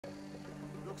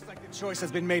Looks like the choice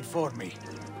has been made for me.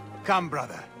 Come,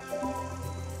 brother.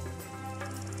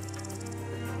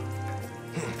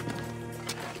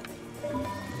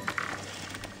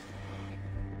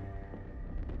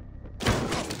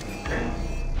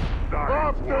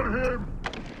 After him!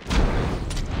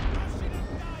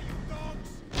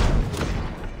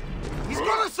 He's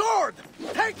got a sword!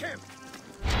 Take him!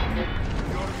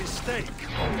 Your mistake,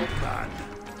 old man.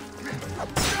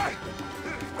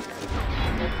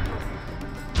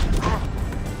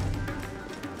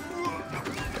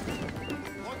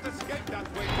 Won't escape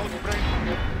that way, close friend.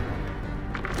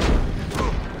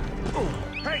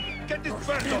 Hey, get this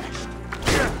bird off!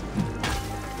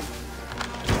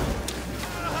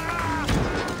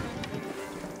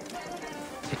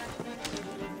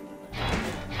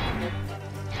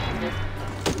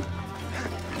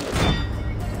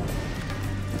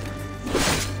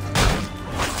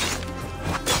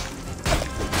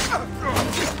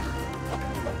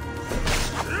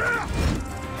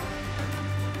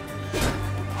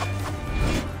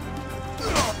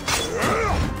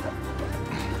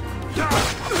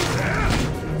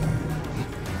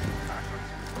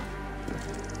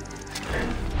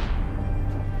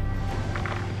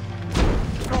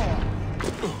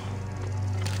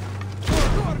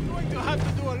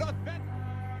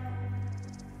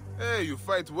 Hey, you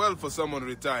fight well for someone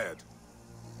retired.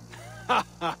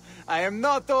 I am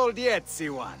not old yet,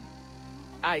 Siwan.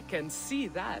 I can see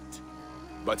that.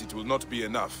 But it will not be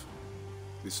enough.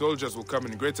 The soldiers will come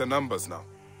in greater numbers now.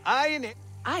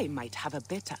 I might have a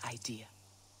better idea.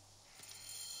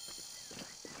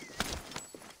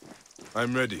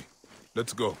 I'm ready.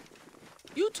 Let's go.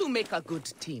 You two make a good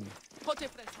team.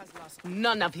 Potefres has lost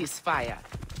none of his fire.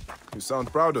 You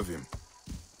sound proud of him.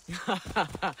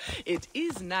 It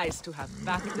is nice to have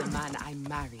back the man I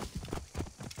married.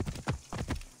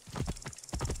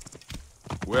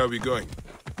 Where are we going?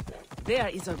 There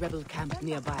is a rebel camp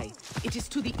nearby. It is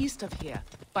to the east of here,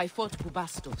 by Fort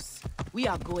Bubastos. We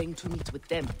are going to meet with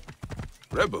them.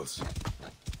 Rebels?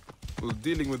 Well,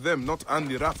 dealing with them, not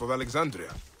Andy Raff of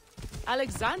Alexandria.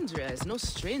 Alexandria is no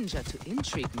stranger to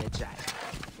intrigue, Medjay.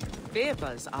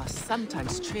 Favors are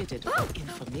sometimes traded for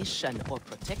information or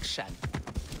protection.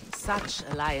 Such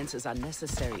alliances are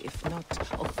necessary, if not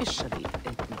officially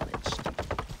acknowledged.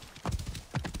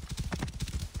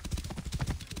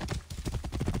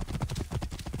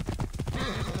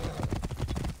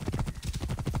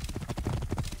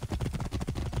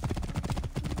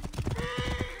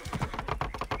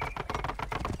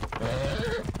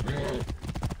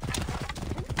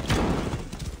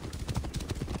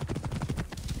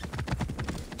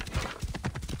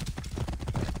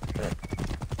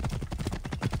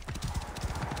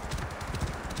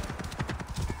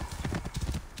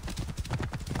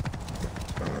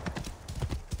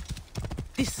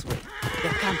 This way.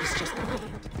 Their camp is just ahead.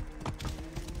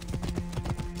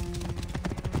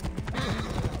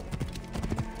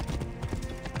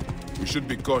 We should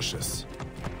be cautious.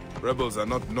 Rebels are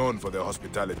not known for their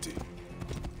hospitality.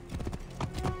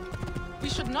 We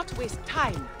should not waste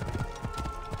time.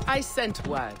 I sent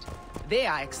word. They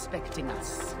are expecting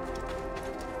us.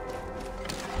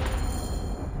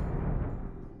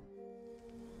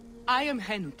 I am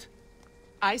Henut.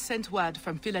 I sent word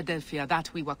from Philadelphia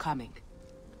that we were coming.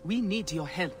 We need your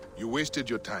help. You wasted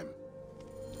your time.